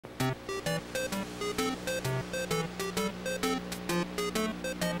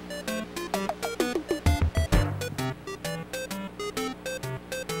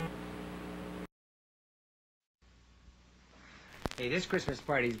Hey, this Christmas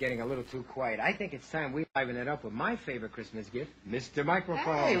party is getting a little too quiet. I think it's time we liven it up with my favorite Christmas gift, Mr.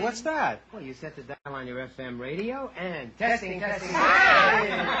 Microphone. Hey, what's that? Well, you set the dial on your FM radio and testing.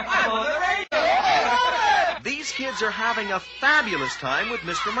 Hey! I'm on the radio! These kids are having a fabulous time with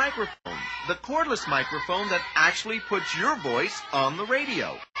Mr. Microphone, the cordless microphone that actually puts your voice on the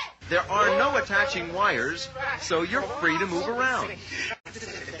radio. There are no attaching wires, so you're free to move around.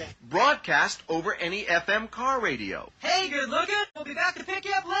 Broadcast over any FM car radio. Hey, good looking. We'll be back to pick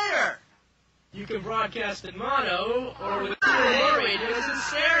you up later. You can broadcast in mono or with two or more radios in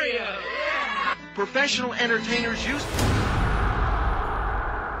stereo. Yeah. Professional entertainers use...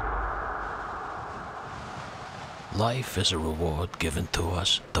 Life is a reward given to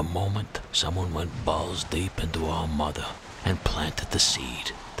us the moment someone went balls deep into our mother and planted the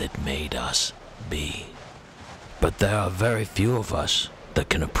seed that made us be. But there are very few of us that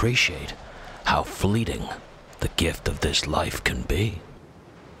can appreciate how fleeting the gift of this life can be.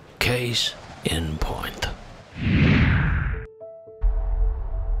 Case in point.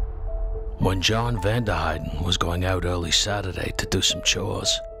 When John Vanderheiden was going out early Saturday to do some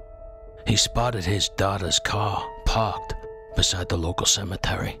chores, he spotted his daughter's car parked beside the local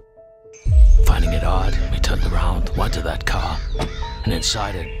cemetery. Finding it odd, he turned around, went to that car, and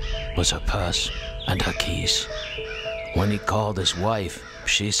inside it was her purse and her keys. When he called his wife,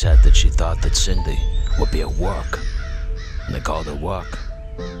 she said that she thought that Cindy would be at work. When they called her work,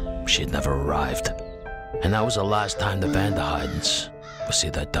 she had never arrived. And that was the last time the Vanderheidens would see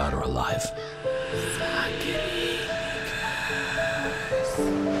their daughter alive.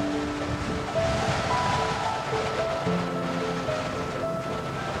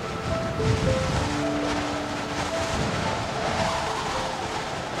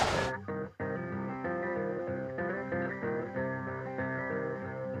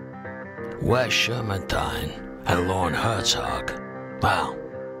 Wes Shermantine and Lorne Herzog, well,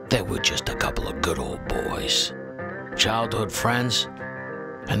 they were just a couple of good old boys. Childhood friends,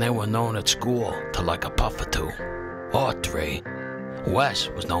 and they were known at school to like a puff or two, or three. Wes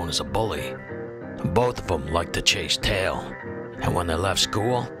was known as a bully. Both of them liked to chase tail, and when they left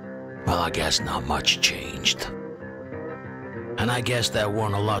school, well, I guess not much changed. And I guess there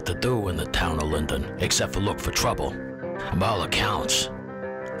weren't a lot to do in the town of Linden, except for look for trouble. By all accounts,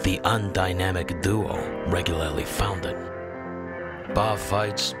 the undynamic duo regularly found it. Bar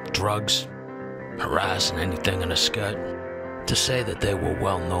fights, drugs, harassing anything in a skirt. To say that they were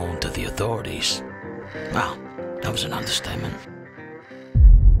well known to the authorities, well, that was an understatement.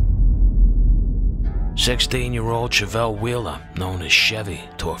 16-year-old Chevelle Wheeler, known as Chevy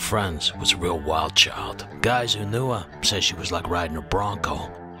to her friends, was a real wild child. Guys who knew her said she was like riding a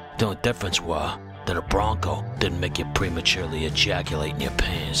Bronco. The only difference was that a Bronco didn't make you prematurely ejaculate in your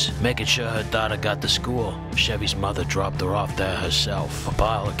pants. Making sure her daughter got to school, Chevy's mother dropped her off there herself.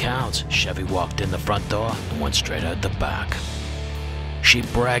 By all accounts, Chevy walked in the front door and went straight out the back. She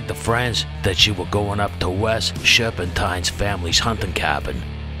bragged to friends that she was going up to Wes Sherpantine's family's hunting cabin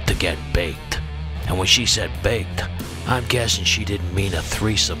to get baked. And when she said baked, I'm guessing she didn't mean a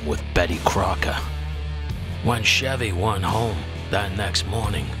threesome with Betty Crocker. When Chevy went home that next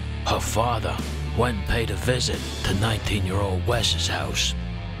morning, her father went and paid a visit to 19-year-old Wes's house.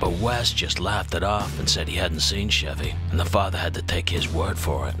 But Wes just laughed it off and said he hadn't seen Chevy, and the father had to take his word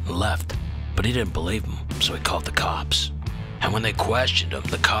for it and left. But he didn't believe him, so he called the cops. And when they questioned him,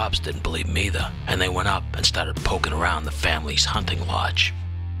 the cops didn't believe him either, and they went up and started poking around the family's hunting lodge.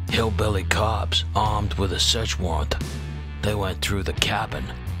 Hillbilly cops, armed with a search warrant, they went through the cabin,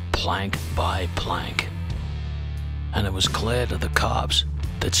 plank by plank. And it was clear to the cops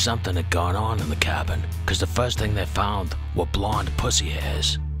that something had gone on in the cabin, because the first thing they found were blonde pussy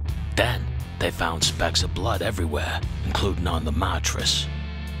hairs. Then they found specks of blood everywhere, including on the mattress.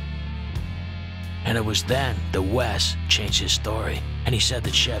 And it was then that Wes changed his story, and he said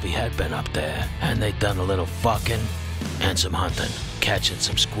that Chevy had been up there, and they'd done a little fucking and some hunting, catching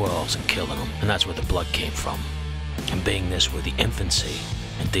some squirrels and killing them, and that's where the blood came from. And being this were the infancy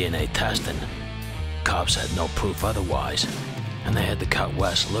in DNA testing, cops had no proof otherwise, and they had to cut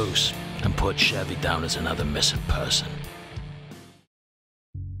Wes loose and put Chevy down as another missing person.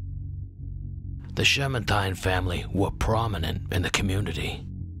 The Shermantine family were prominent in the community,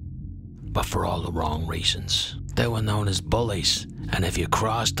 but for all the wrong reasons. They were known as bullies, and if you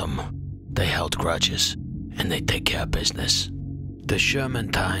crossed them, they held grudges, and they'd take care of business. The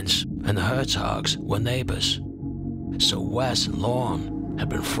Shermantines and the Herzogs were neighbors, so Wes and Lorne had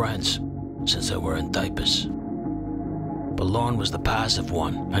been friends since they were in diapers. But Lorne was the passive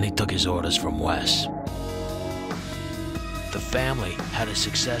one, and he took his orders from Wes. The family had a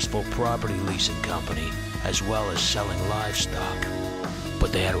successful property leasing company as well as selling livestock.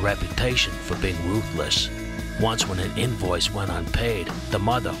 But they had a reputation for being ruthless. Once when an invoice went unpaid, the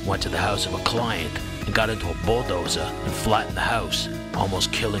mother went to the house of a client and got into a bulldozer and flattened the house,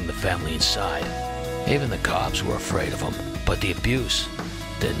 almost killing the family inside. Even the cops were afraid of them, but the abuse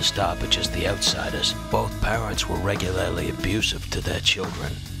didn't stop at just the outsiders. Both parents were regularly abusive to their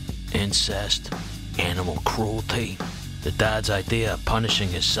children. Incest, animal cruelty. The dad's idea of punishing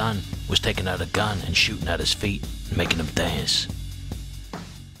his son was taking out a gun and shooting at his feet and making him dance.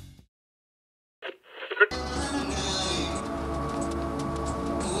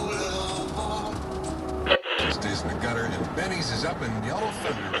 Stays in the gutter, and Benny's is up in yellow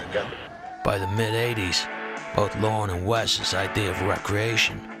thunder right now. By the mid-'80s, both Lauren and Wes's idea of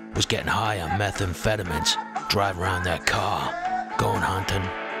recreation was getting high on methamphetamines, driving around their car, going hunting,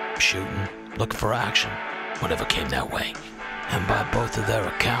 shooting, looking for action, whatever came their way. And by both of their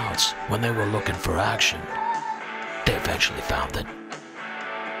accounts, when they were looking for action, they eventually found it.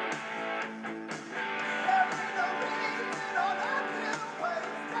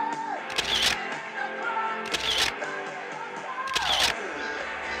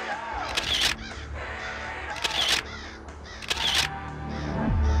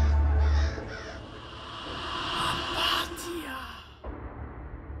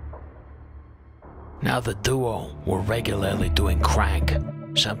 Now the duo were regularly doing crank,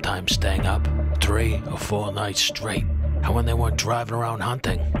 sometimes staying up 3 or 4 nights straight. And when they weren't driving around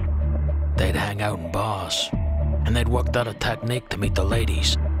hunting, they'd hang out in bars. And they'd worked out a technique to meet the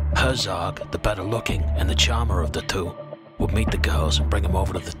ladies. Herzog, the better looking and the charmer of the two, would meet the girls and bring them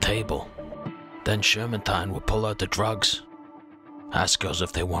over to the table. Then Shermantine would pull out the drugs, ask girls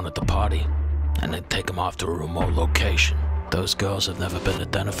if they wanted to party, and then take them off to a remote location. Those girls have never been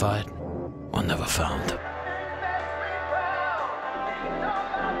identified or never found.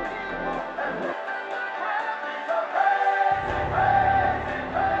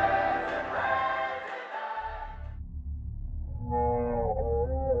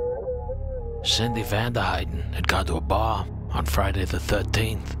 Cindy Vanderheiden had gone to a bar on Friday the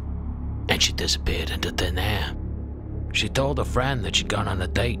 13th, and she disappeared into thin air. She told a friend that she'd gone on a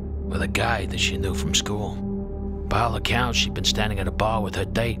date with a guy that she knew from school. By all accounts, she'd been standing at a bar with her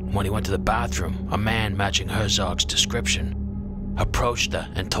date when he went to the bathroom. A man matching Herzog's description approached her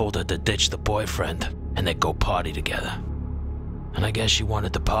and told her to ditch the boyfriend and they'd go party together. And I guess she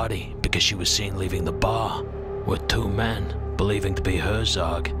wanted to party because she was seen leaving the bar with 2 men believing to be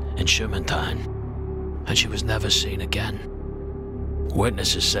Herzog and Shermantine, and she was never seen again.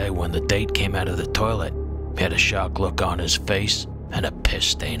 Witnesses say when the date came out of the toilet, he had a shocked look on his face and a piss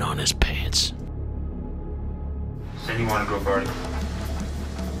stain on his pants. Said you want to go party.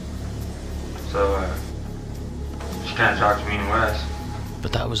 So, she kind of talked to me and Wes.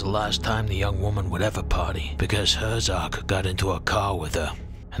 But that was the last time the young woman would ever party, because Herzog got into a car with her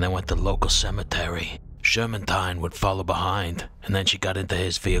and then went to the local cemetery. Shermantine would follow behind, and then she got into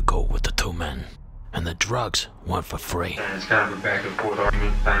his vehicle with the 2 men. And the drugs went for free. And it's kind of a back and forth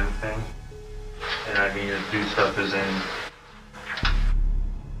argument kind of thing. And I mean, to do stuff as in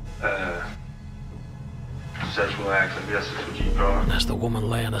sexual acts, I guess is what you call it. And as the woman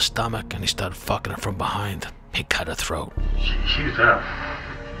lay on her stomach and he started fucking her from behind, he cut her throat. She was tough.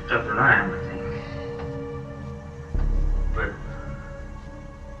 Tougher than I am, I think. But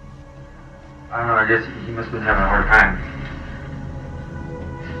I don't know, I guess he must have been having a hard time.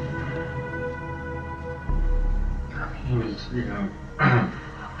 He was, you know,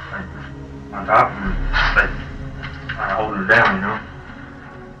 like on top of her, like holding her down, you know.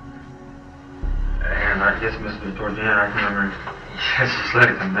 And I guess it must have been towards the end, I remember he just let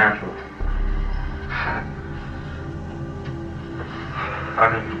it come natural. I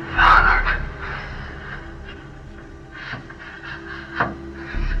mean, I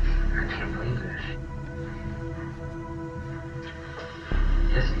can't believe this.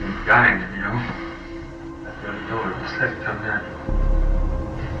 Yes, he was dying, you know. That's what he told her, just let it come natural.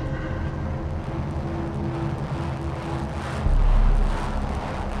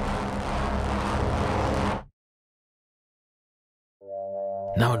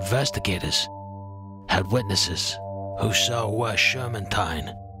 Now investigators had witnesses who saw Wes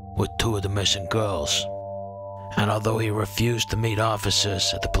Shermantine with 2 of the missing girls. And although he refused to meet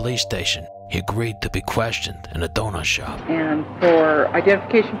officers at the police station, he agreed to be questioned in a donut shop. And for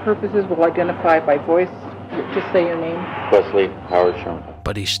identification purposes, we'll identify by voice. Just say your name. Wesley Howard Sherman.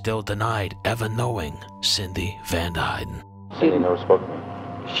 But he still denied ever knowing Cindy Vanderheiden. Cindy never spoke to me.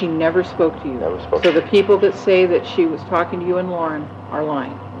 She never spoke to you. Never spoke So to the people that say that she was talking to you and Lauren are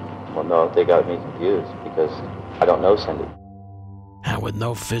lying. Well, no, they got me confused because I don't know Cindy. And with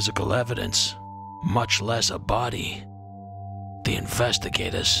no physical evidence, much less a body. The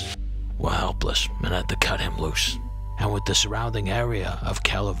investigators were helpless and had to cut him loose. And with the surrounding area of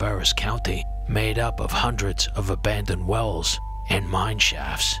Calaveras County made up of hundreds of abandoned wells and mine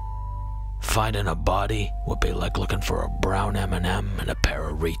shafts, finding a body would be like looking for a brown M&M and a pair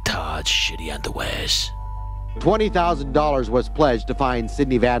of retards' shitty underwears. $20,000 was pledged to find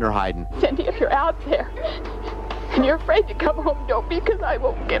Sidney Vanderheiden. Cindy, if you're out there and you're afraid to come home, don't, because I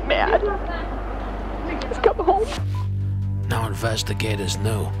won't get mad. Please come home. Now investigators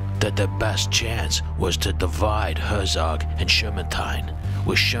knew that their best chance was to divide Herzog and Shermantine,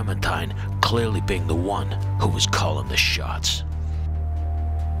 with Shermantine clearly being the one who was calling the shots.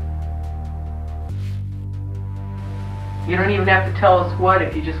 You don't even have to tell us what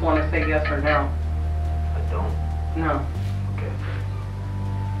if you just want to say yes or no. I don't. No. Okay.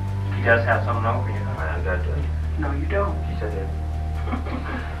 He does have something over you. I got to. No, you don't. She said it.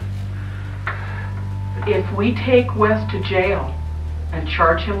 If we take Wes to jail and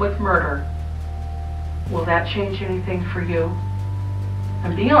charge him with murder, will that change anything for you?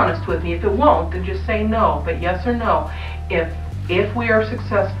 And be honest with me. If it won't, then just say no. But yes or no. If we are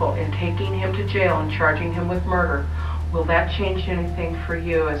successful in taking him to jail and charging him with murder, will that change anything for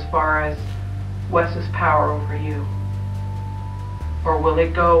you as far as Wes's power over you? Or will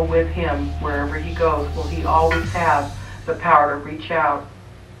it go with him wherever he goes? Will he always have the power to reach out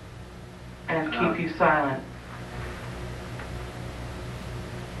and keep you silent?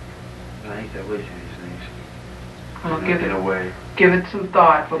 I think that wish these things. Well, away. Give it some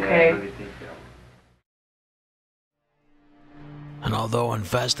thought, okay? Yeah, really think that. And although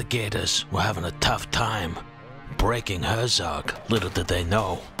investigators were having a tough time breaking Herzog, little did they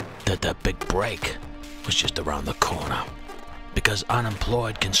know that their big break was just around the corner. Because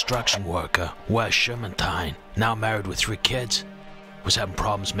unemployed construction worker Wes Shermantine, now married with 3 kids, was having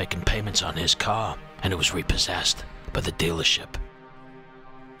problems making payments on his car, and it was repossessed by the dealership.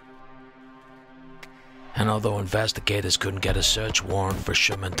 And although investigators couldn't get a search warrant for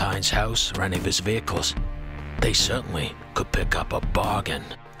Shermantine's house or any of his vehicles, they certainly could pick up a bargain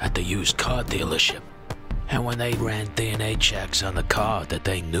at the used car dealership. And when they ran DNA checks on the car that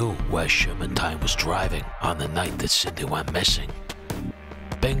they knew Wes Shermantine was driving on the night that Cindy went missing,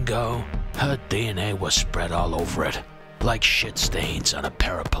 bingo, her DNA was spread all over it, like shit stains on a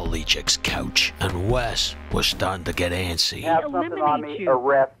paraplegic's couch. And Wes was starting to get antsy. Have something on me,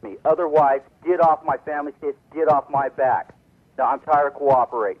 arrest me. Otherwise, get off my family shit, get off my back. Now, I'm tired of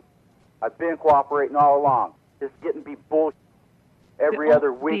cooperating. I've been cooperating all along. Just getting be bullshit every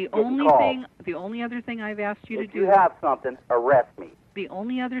other week. The only other thing I've asked you to do. If you have something, arrest me. The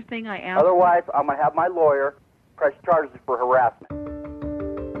only other thing I asked. Otherwise, I'm going to have my lawyer press charges for harassment.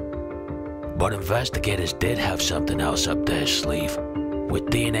 But investigators did have something else up their sleeve. With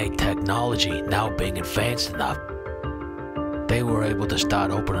DNA technology now being advanced enough, they were able to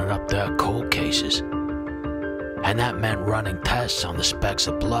start opening up their cold cases. And that meant running tests on the specks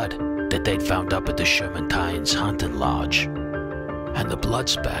of blood that they'd found up at the Shermantines' hunting lodge. And the blood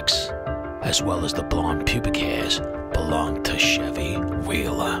specks, as well as the blonde pubic hairs, belonged to Chevy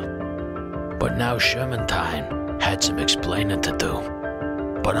Wheeler. But now Shermantine had some explaining to do.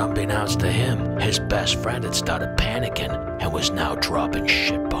 But unbeknownst to him, his best friend had started panicking and was now dropping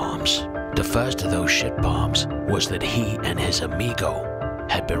shit bombs. The first of those shit bombs was that he and his amigo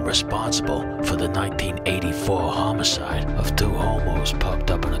had been responsible for the 1984 homicide of 2 homos pumped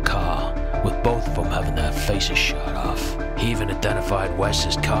up in a car, with both of them having their faces shot off. He even identified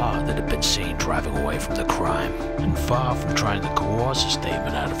Wes's car that had been seen driving away from the crime. And far from trying to coerce a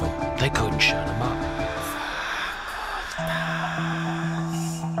statement out of him, they couldn't shut him up.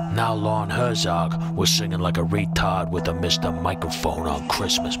 Now Lorne Herzog was singing like a retard with a Mr. Microphone on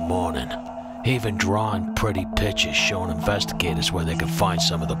Christmas morning. He even drawn pretty pictures showing investigators where they could find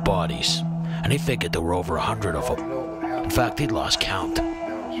some of the bodies. And he figured there were over 100 of them. In fact, he'd lost count.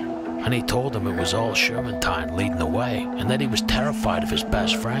 And he told them it was all Shermantine leading the way, and that he was terrified of his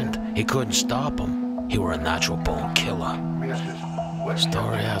best friend. He couldn't stop him. He were a natural-born killer.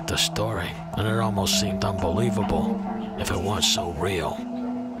 Story after story, and it almost seemed unbelievable if it weren't so real.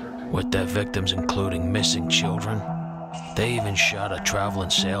 With their victims including missing children, they even shot a traveling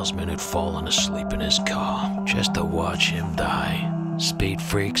salesman who'd fallen asleep in his car just to watch him die. Speed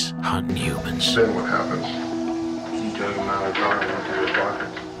freaks hunting humans. Then what happens? He took him out of the car and went to his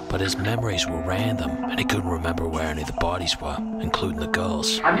pockets. But his memories were random, and he couldn't remember where any of the bodies were, including the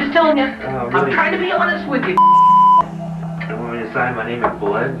girls. I'm just telling you. Really? I'm trying to be honest with you. You want me to sign my name in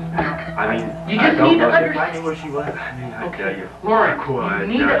blood? I mean, You just need to understand. If I knew where she was, I mean, I tell you. Lauren,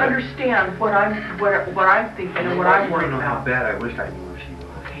 you need to understand what I'm thinking and what I'm worried You don't know how about. bad I wish I knew where she was.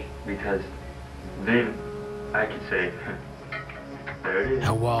 Okay. Because Then I could say, there it is.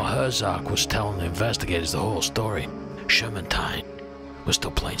 And while Herzog was telling the investigators the whole story, Shermantine was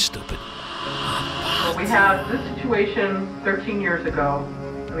still plain stupid. Well, we had this situation 13 years ago.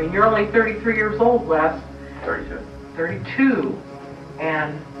 I mean, you're only 33 years old, Wes. 32. 32.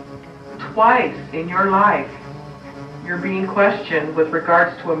 And twice in your life, you're being questioned with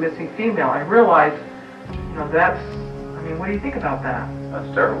regards to a missing female. I realize, you know, that's, I mean, what do you think about that?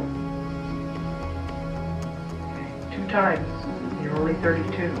 That's terrible. 2 times. You're only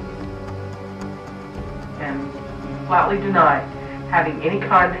 32. And you flatly deny having any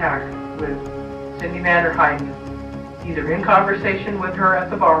contact with Cindy Vanderheiden, either in conversation with her at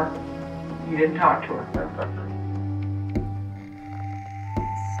the bar, you didn't talk to her. That's not true.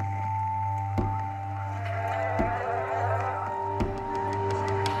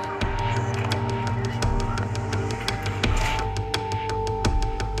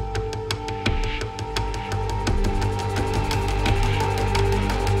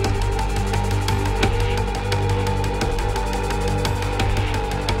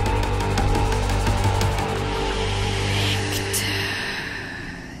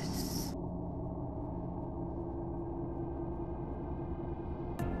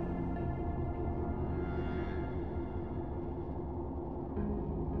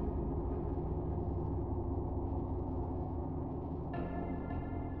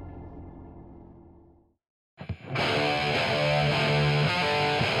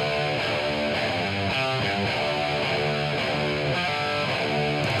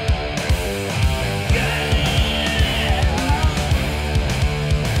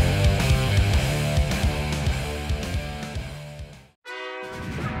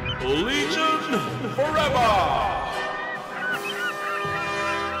 Legion forever!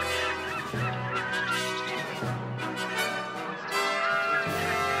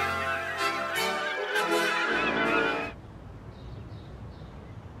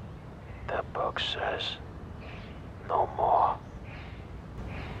 That book says no more.